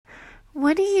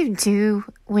What do you do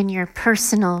when your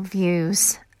personal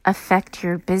views affect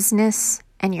your business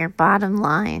and your bottom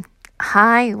line?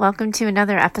 Hi, welcome to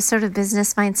another episode of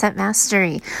Business Mindset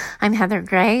Mastery. I'm Heather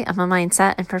Gray. I'm a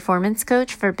mindset and performance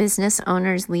coach for business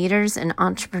owners, leaders, and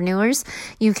entrepreneurs.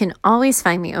 You can always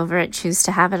find me over at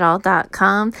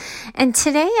choosetohaveitall.com. And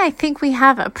today I think we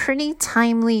have a pretty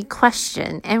timely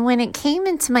question. And when it came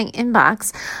into my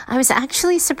inbox, I was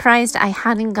actually surprised I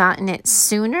hadn't gotten it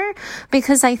sooner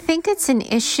because I think it's an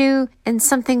issue and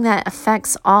something that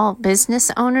affects all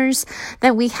business owners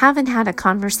that we haven't had a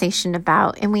conversation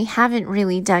about and we haven't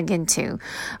really dug into.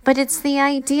 But it's the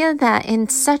idea that in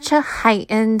such a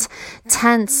heightened,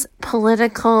 tense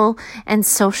political and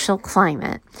social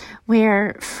climate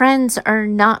where friends are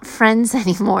not friends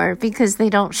anymore because they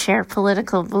don't share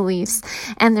political beliefs,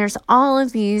 and there's all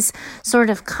of these sort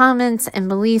of comments and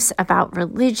beliefs about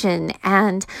religion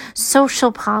and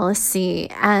social policy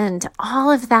and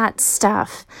all of that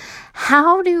stuff,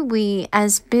 how do we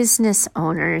as business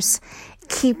owners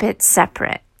keep it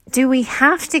separate? Do we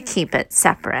have to keep it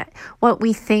separate? What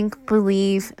we think,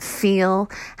 believe, feel,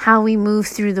 how we move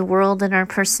through the world in our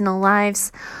personal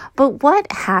lives. But what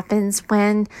happens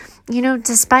when,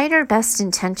 despite our best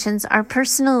intentions, our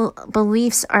personal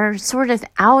beliefs are sort of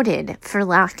outed, for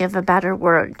lack of a better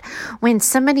word? When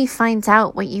somebody finds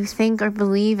out what you think or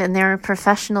believe and they're a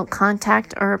professional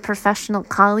contact or a professional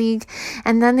colleague,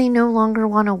 and then they no longer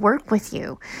want to work with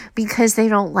you because they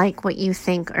don't like what you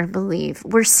think or believe.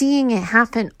 We're seeing it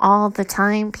happen all the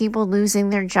time. People losing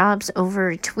their jobs over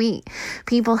a tweet.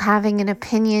 People having an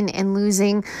opinion and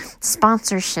losing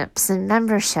sponsorships and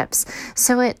memberships.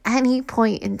 So at any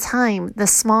point in time, the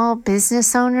small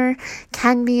business owner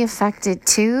can be affected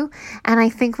too. And I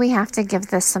think we have to give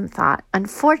this some thought.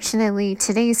 Unfortunately,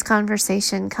 today's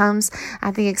conversation comes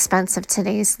at the expense of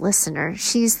today's listener.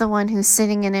 She's the one who's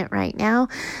sitting in it right now.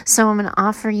 So I'm going to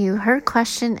offer you her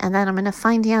question and then I'm going to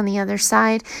find you on the other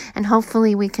side and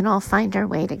hopefully we can all find our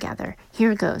way together.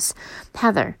 Here goes.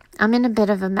 Heather, I'm in a bit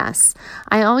of a mess.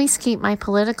 I always keep my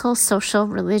political, social,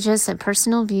 religious, and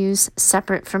personal views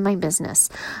separate from my business.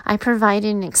 I provide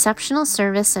an exceptional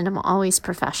service and I'm always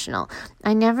professional.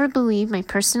 I never believe my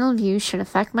personal views should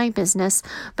affect my business,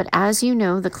 but as you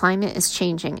know, the climate is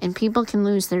changing and people can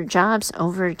lose their jobs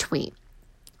over a tweet.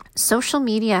 Social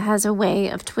media has a way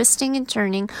of twisting and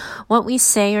turning what we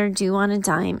say or do on a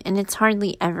dime, and it's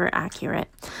hardly ever accurate.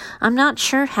 I'm not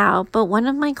sure how, but one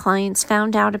of my clients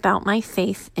found out about my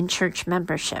faith and church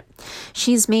membership.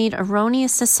 She's made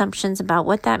erroneous assumptions about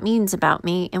what that means about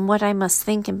me and what I must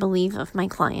think and believe of my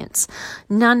clients.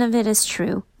 None of it is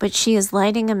true, but she is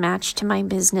lighting a match to my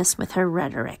business with her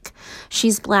rhetoric.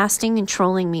 She's blasting and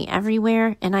trolling me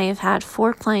everywhere, and I have had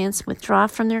 4 clients withdraw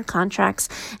from their contracts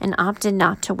and opted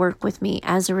not to work with me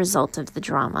as a result of the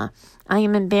drama. I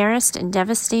am embarrassed and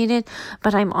devastated,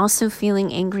 but I'm also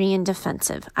feeling angry and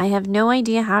defensive. I have no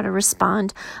idea how to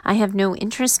respond. I have no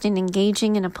interest in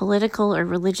engaging in a political or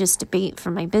religious debate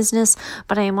for my business,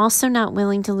 but I am also not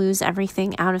willing to lose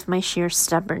everything out of my sheer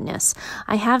stubbornness.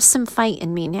 I have some fight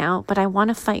in me now, but I want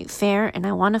to fight fair and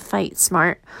I want to fight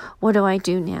smart. What do I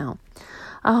do now?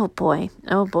 Oh boy.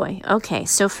 Okay,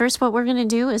 so first what we're going to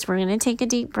do is we're going to take a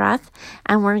deep breath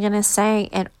and we're going to say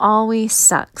it always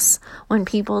sucks when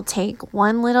people take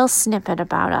one little snippet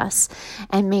about us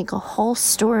and make a whole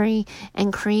story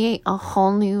and create a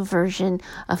whole new version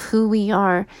of who we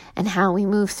are and how we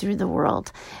move through the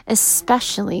world,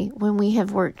 especially when we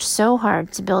have worked so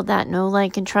hard to build that know,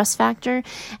 like, and trust factor,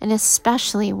 and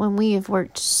especially when we have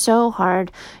worked so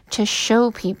hard to show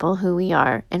people who we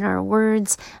are in our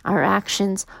words, our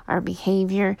actions, our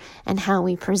behavior, and how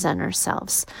we present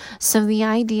ourselves. So the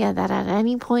idea that at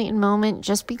any point in moment,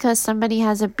 just because somebody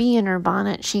has a bee in her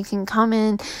bonnet, she can come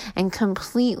in and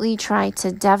completely try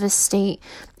to devastate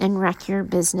and wreck your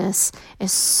business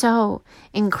is so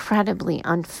incredibly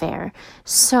unfair,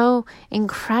 so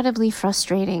incredibly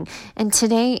frustrating. And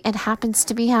today it happens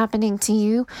to be happening to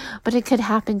you, but it could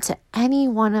happen to any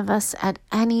one of us at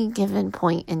any given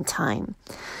point in time.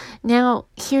 Now,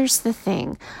 here's the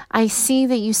thing. I see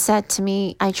that you said to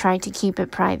me, I tried to keep it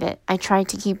private. I tried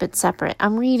to keep it separate.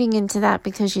 I'm reading into that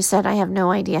because you said I have no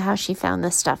idea how she found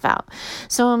this stuff out.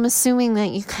 So I'm assuming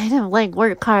that you kind of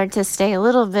work hard to stay a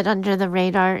little bit under the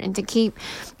radar and to keep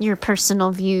your personal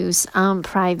views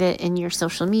private in your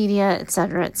social media,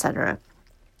 etc., etc.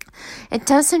 It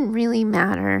doesn't really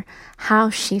matter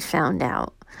how she found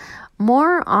out.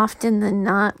 more often than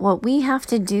not, what we have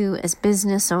to do as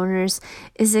business owners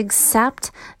is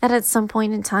accept that at some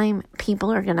point in time,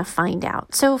 people are going to find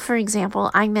out. So, for example,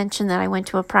 I mentioned that I went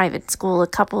to a private school a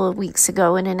couple of weeks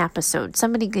ago in an episode.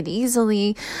 Somebody could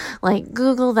easily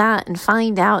Google that and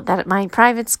find out that my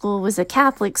private school was a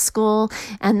Catholic school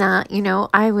and that,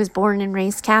 I was born and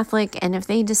raised Catholic. And if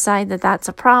they decide that that's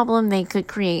a problem, they could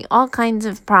create all kinds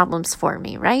of problems for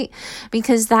me, right?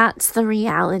 Because that's the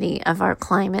reality of our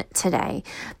climate today,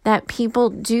 that people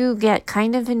do get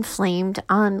kind of inflamed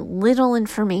on little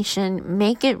information,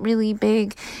 make it really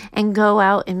big, and go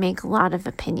out and make a lot of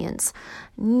opinions.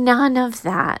 None of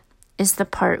that is the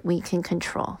part we can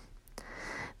control.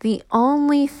 The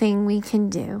only thing we can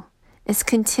do is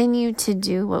continue to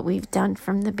do what we've done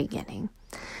from the beginning,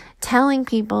 telling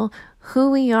people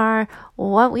who we are,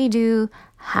 what we do,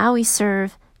 how we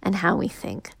serve, and how we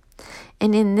think.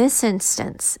 And in this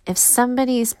instance, if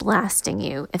somebody is blasting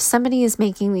you, if somebody is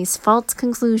making these false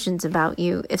conclusions about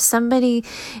you, if somebody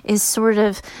is sort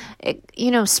of,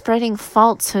 spreading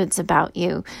falsehoods about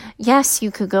you, yes, you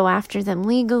could go after them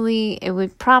legally. It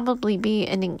would probably be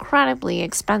an incredibly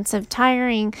expensive,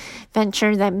 tiring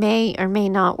venture that may or may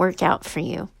not work out for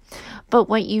you. But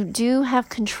what you do have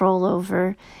control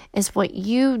over is what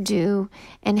you do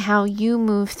and how you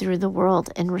move through the world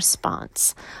in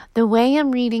response. The way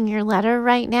I'm reading your letter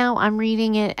right now, I'm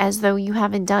reading it as though you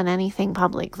haven't done anything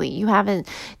publicly. You haven't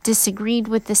disagreed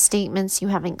with the statements. You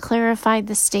haven't clarified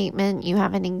the statement. You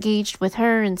haven't engaged with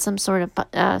her in some sort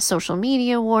of social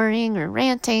media warring or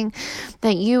ranting,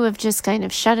 that you have just kind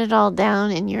of shut it all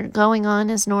down and you're going on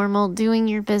as normal, doing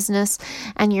your business,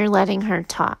 and you're letting her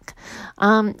talk.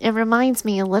 It reminds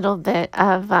me a little bit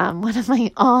of one of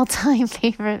my all-time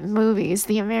favorite movies,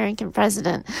 The American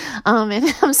President.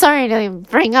 And I'm sorry to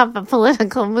bring up a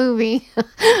political movie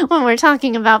when we're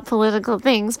talking about political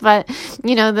things, but,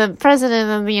 the President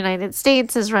of the United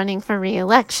States is running for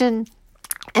re-election.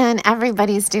 And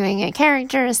everybody's doing a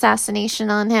character assassination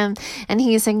on him, and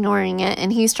he's ignoring it,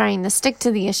 and he's trying to stick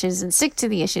to the issues and stick to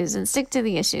the issues and stick to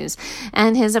the issues.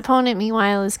 And his opponent,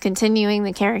 meanwhile, is continuing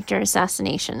the character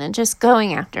assassination and just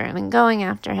going after him and going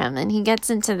after him. And he gets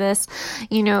into this,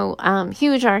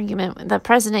 huge argument. The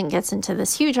president gets into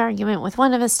this huge argument with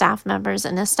one of his staff members,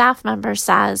 and the staff member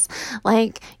says,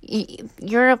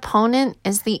 your opponent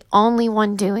is the only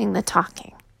one doing the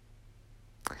talking.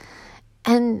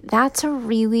 And that's a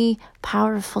really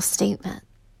powerful statement.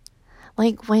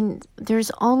 When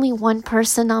there's only one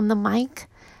person on the mic,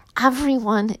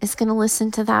 everyone is going to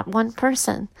listen to that one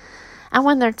person. And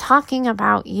when they're talking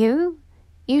about you,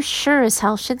 you sure as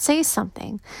hell should say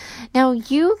something. Now,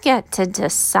 you get to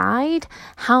decide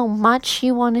how much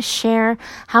you want to share,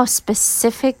 how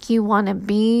specific you want to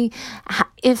be,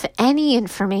 if any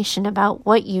information about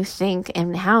what you think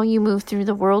and how you move through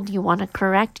the world you want to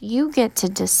correct, you get to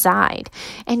decide.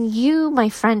 And you, my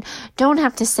friend, don't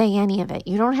have to say any of it.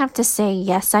 You don't have to say,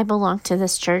 yes, I belong to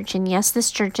this church, and yes, this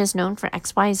church is known for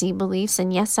XYZ beliefs,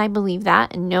 and yes, I believe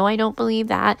that, and no, I don't believe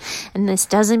that, and this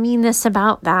doesn't mean this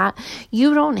about that.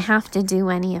 You don't have to do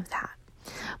any of that.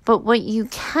 But what you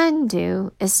can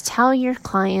do is tell your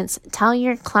clients, tell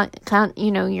your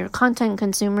your content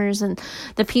consumers and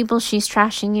the people she's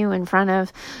trashing you in front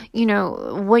of,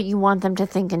 what you want them to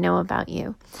think and know about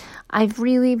you. I've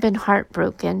really been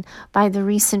heartbroken by the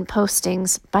recent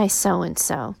postings by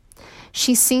so-and-so.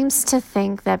 She seems to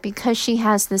think that because she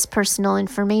has this personal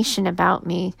information about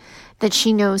me, that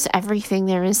she knows everything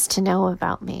there is to know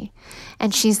about me.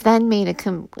 And she's then made a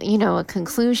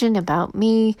conclusion about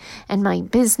me and my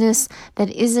business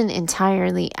that isn't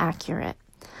entirely accurate.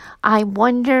 I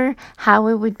wonder how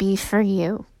it would be for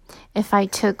you if I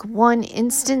took one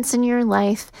instance in your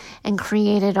life and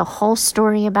created a whole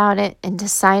story about it and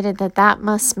decided that that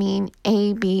must mean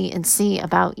A, B, and C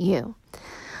about you.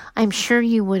 I'm sure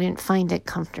you wouldn't find it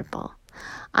comfortable.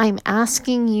 I'm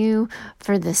asking you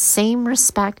for the same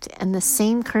respect and the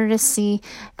same courtesy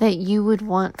that you would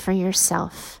want for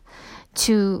yourself,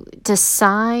 to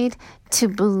decide to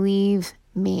believe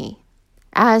me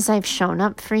as I've shown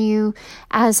up for you,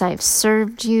 as I've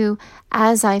served you,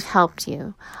 as I've helped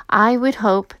you. I would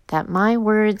hope that my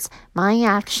words, my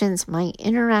actions, my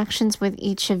interactions with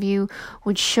each of you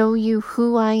would show you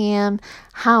who I am,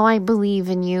 how I believe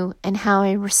in you, and how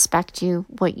I respect you,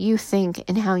 what you think,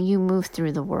 and how you move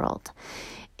through the world.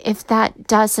 If that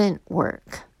doesn't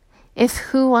work, if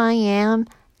who I am,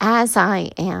 as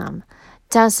I am,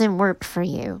 doesn't work for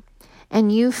you, and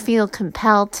you feel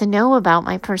compelled to know about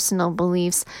my personal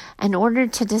beliefs in order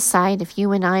to decide if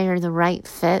you and I are the right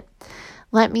fit,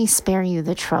 let me spare you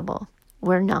the trouble.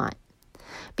 We're not.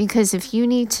 Because if you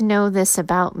need to know this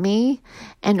about me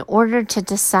in order to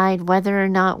decide whether or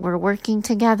not we're working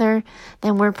together,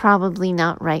 then we're probably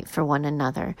not right for one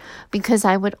another. Because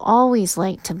I would always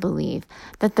like to believe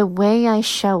that the way I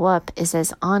show up is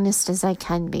as honest as I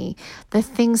can be. The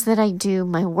things that I do,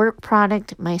 my work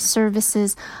product, my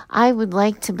services, I would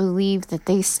like to believe that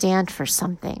they stand for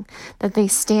something, that they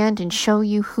stand and show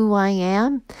you who I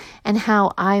am and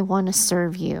how I want to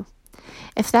serve you.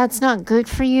 If that's not good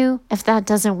for you, if that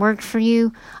doesn't work for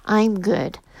you, I'm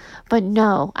good. But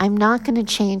no, I'm not going to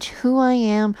change who I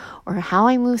am or how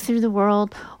I move through the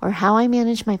world or how I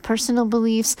manage my personal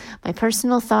beliefs, my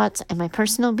personal thoughts, and my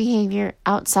personal behavior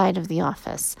outside of the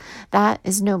office. That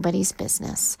is nobody's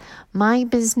business. My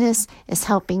business is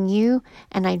helping you,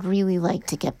 and I'd really like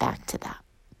to get back to that.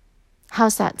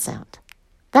 How's that sound?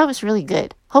 That was really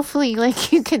good. Hopefully,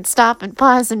 you can stop and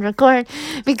pause and record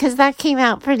because that came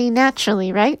out pretty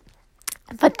naturally, right?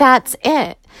 But that's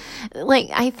it.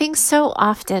 I think so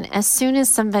often, as soon as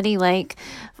somebody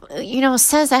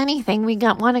says anything, we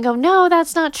want to go, no,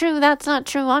 that's not true. That's not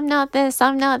true. I'm not this.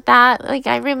 I'm not that.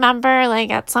 I remember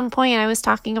at some point I was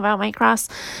talking about my cross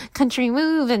country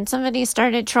move and somebody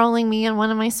started trolling me on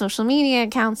one of my social media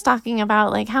accounts talking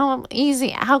about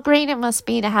how great it must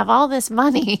be to have all this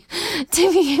money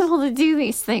to be able to do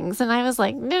these things. And I was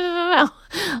like, no.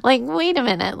 Wait a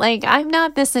minute. I'm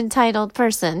not this entitled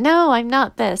person. No, I'm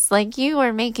not this. You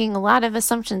are making a lot of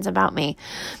assumptions about me.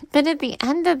 But at the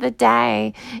end of the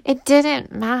day, it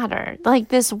didn't matter.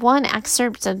 This one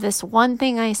excerpt of this one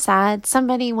thing I said,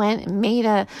 somebody went and made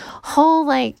a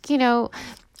whole,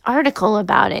 article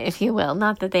about it, if you will.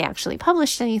 Not that they actually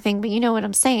published anything, but you know what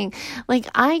I'm saying.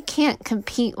 I can't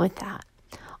compete with that.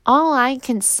 All I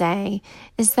can say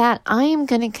is that I am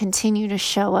going to continue to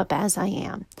show up as I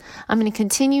am. I'm going to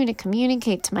continue to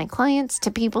communicate to my clients, to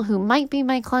people who might be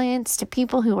my clients, to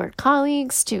people who are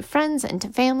colleagues, to friends, and to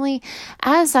family,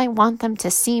 as I want them to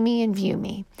see me and view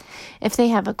me. If they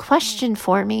have a question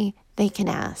for me, they can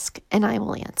ask, and I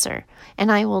will answer.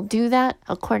 And I will do that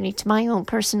according to my own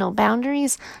personal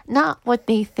boundaries, not what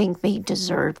they think they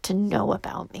deserve to know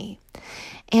about me.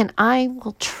 And I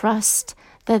will trust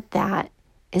that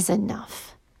is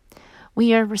enough.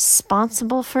 We are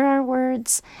responsible for our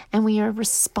words and we are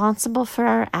responsible for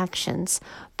our actions,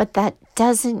 but that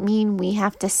doesn't mean we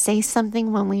have to say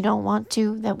something when we don't want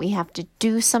to, that we have to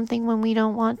do something when we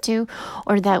don't want to,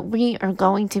 or that we are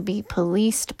going to be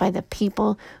policed by the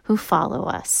people who follow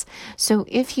us. So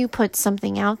if you put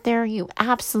something out there, you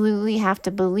absolutely have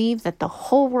to believe that the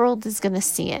whole world is going to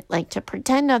see it. To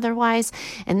pretend otherwise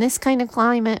in this kind of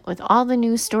climate with all the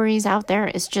news stories out there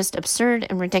is just absurd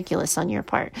and ridiculous on your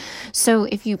part. So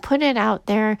if you put it out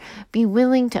there, be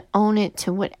willing to own it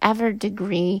to whatever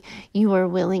degree you are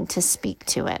willing to speak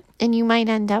to it. And you might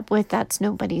end up with, that's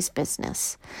nobody's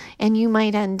business. And you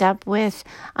might end up with,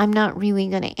 I'm not really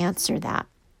going to answer that.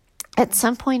 At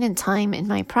some point in time in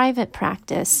my private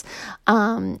practice,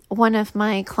 one of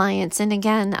my clients, and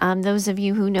again, those of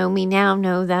you who know me now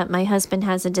know that my husband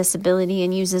has a disability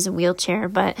and uses a wheelchair,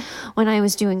 but when I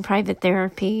was doing private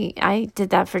therapy, I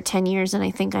did that for 10 years, and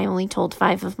I think I only told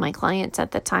 5 of my clients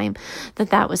at the time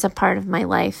that was a part of my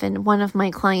life, and one of my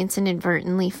clients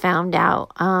inadvertently found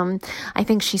out. I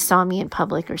think she saw me in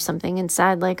public or something and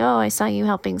said, oh, I saw you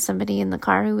helping somebody in the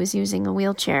car who was using a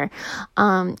wheelchair,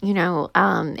 and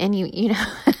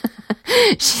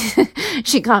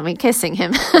she caught me kissing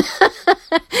him.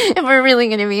 If we're really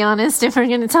going to be honest, if we're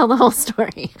going to tell the whole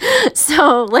story.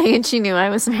 So, and she knew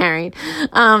I was married.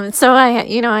 So I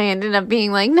ended up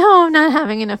being no, I'm not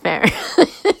having an affair.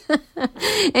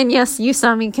 And yes, you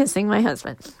saw me kissing my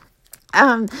husband.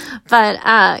 And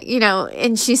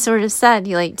she sort of said,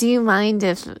 do you mind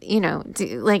if,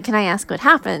 can I ask what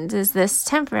happened? Is this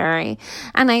temporary?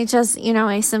 And I just,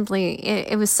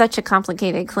 it was such a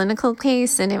complicated clinical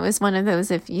case. And it was one of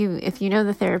those, if you know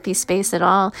the therapy space at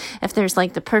all, if there's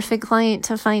the perfect client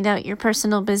to find out your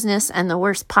personal business and the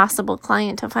worst possible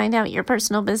client to find out your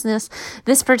personal business,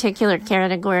 this particular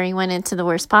category went into the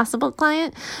worst possible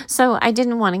client. So I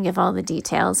didn't want to give all the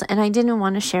details and I didn't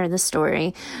want to share the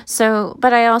story. So,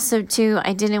 but I also too,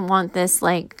 I didn't want this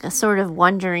sort of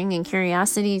wondering and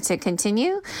curiosity to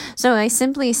continue. So I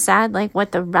simply said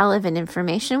what the relevant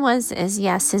information was is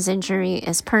yes, his injury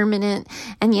is permanent.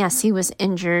 And yes, he was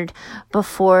injured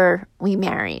before we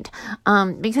married.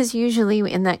 Because usually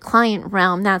in that client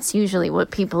realm, that's usually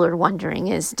what people are wondering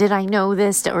is, did I know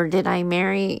this or did I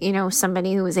marry,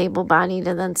 somebody who was able-bodied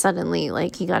and then suddenly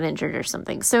he got injured or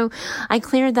something. So I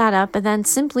cleared that up and then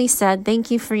simply said,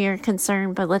 thank you for your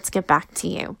concern, but let's get back to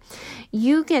you.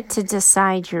 You get to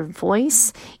decide your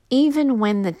voice even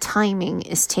when the timing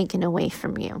is taken away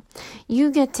from you.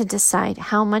 You get to decide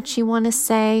how much you want to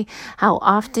say, how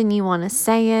often you want to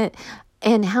say it,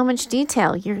 and how much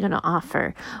detail you're going to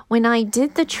offer. When I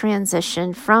did the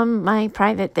transition from my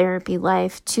private therapy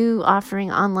life to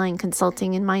offering online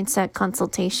consulting and mindset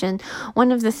consultation,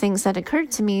 one of the things that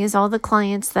occurred to me is all the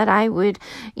clients that I would,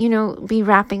 be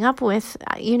wrapping up with,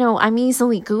 I'm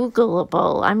easily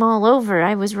Googleable. I'm all over.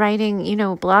 I was writing,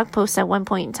 blog posts at one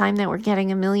point in time that were getting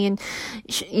 1 million,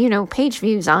 page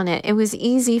views on it. It was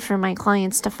easy for my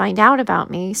clients to find out about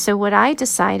me. So what I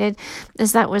decided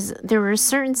is there were a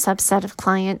certain subset of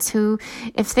clients who,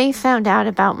 if they found out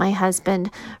about my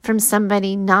husband from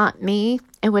somebody not me,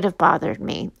 it would have bothered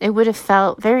me. It would have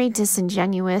felt very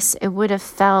disingenuous. It would have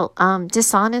felt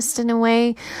dishonest in a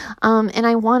way. And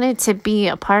I wanted to be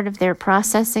a part of their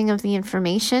processing of the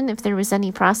information, if there was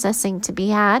any processing to be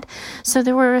had. So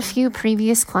there were a few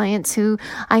previous clients who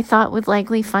I thought would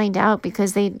likely find out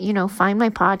because they'd, find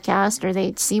my podcast or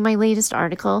they'd see my latest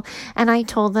article. And I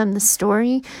told them the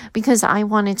story because I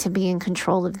wanted to be in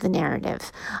control of the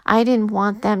narrative. I didn't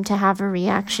want them to have a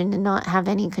reaction and not have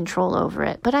any control over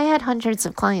it. But I had hundreds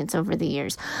of clients over the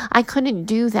years. I couldn't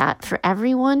do that for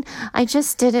everyone. I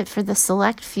just did it for the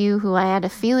select few who I had a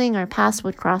feeling our paths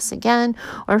would cross again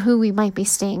or who we might be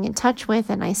staying in touch with.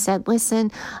 And I said,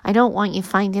 listen, I don't want you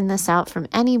finding this out from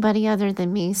anybody other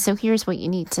than me. So here's what you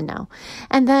need to know.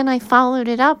 And then I followed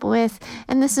it up with,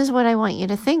 and this is what I want you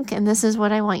to think. And this is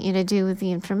what I want you to do with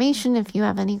the information. If you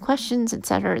have any questions,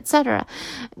 etc., etc.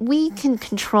 We can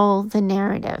control the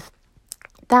narrative.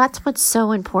 That's what's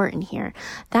so important here.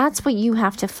 That's what you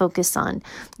have to focus on.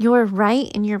 Your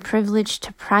right and your privilege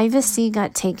to privacy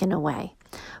got taken away.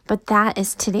 But that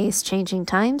is today's changing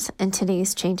times and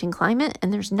today's changing climate,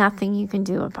 and there's nothing you can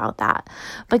do about that.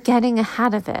 But getting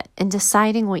ahead of it and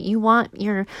deciding what you want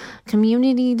your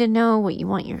community to know, what you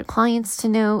want your clients to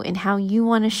know, and how you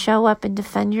want to show up and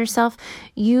defend yourself,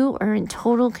 you are in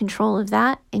total control of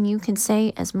that, and you can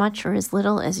say as much or as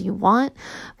little as you want,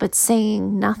 but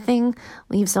saying nothing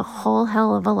leaves a whole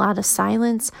hell of a lot of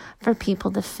silence for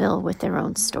people to fill with their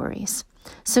own stories.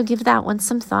 So give that one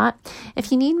some thought.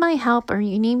 If you need my help or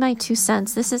you need my 2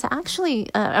 cents, this is actually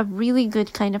a really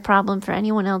good kind of problem for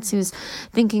anyone else who's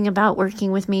thinking about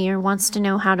working with me or wants to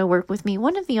know how to work with me.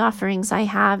 One of the offerings I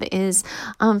have is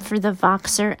for the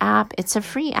Voxer app. It's a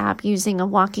free app using a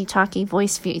walkie-talkie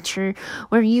voice feature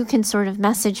where you can sort of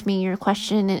message me your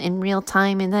question in real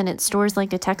time, and then it stores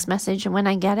like a text message. And when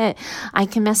I get it, I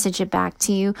can message it back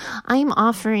to you. I'm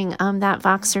offering that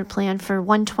Voxer plan for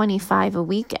 $125 a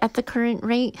week at the current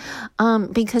rate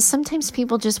because sometimes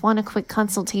people just want a quick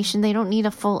consultation. They don't need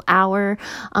a full hour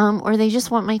or they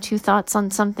just want my 2 thoughts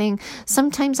on something.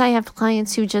 Sometimes I have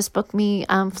clients who just book me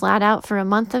flat out for a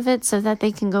month of it so that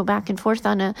they can go back and forth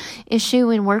on a issue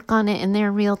and work on it in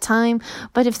their real time.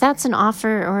 But if that's an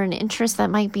offer or an interest that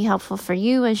might be helpful for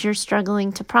you as you're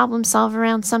struggling to problem solve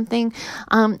around something,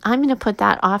 I'm going to put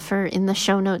that offer in the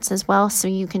show notes as well so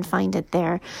you can find it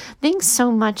there. Thanks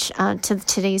so much to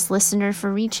today's listener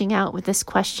for reaching out with this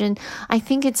question. I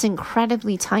think it's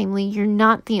incredibly timely. You're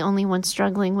not the only one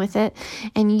struggling with it,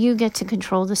 and you get to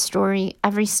control the story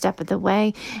every step of the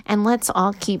way. And let's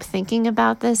all keep thinking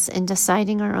about this and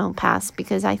deciding our own paths,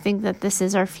 because I think that this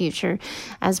is our future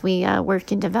as we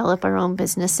work and develop our own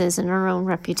businesses and our own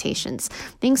reputations.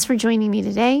 Thanks for joining me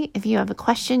today. If you have a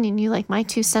question and you like my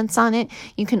 2 cents on it,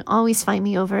 you can always find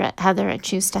me over at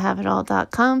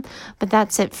heather@choosetohaveitall.com. But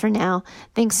that's it for now.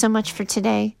 Thanks so much for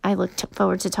today. I look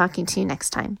forward to talking to you next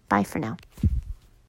time. Bye for now.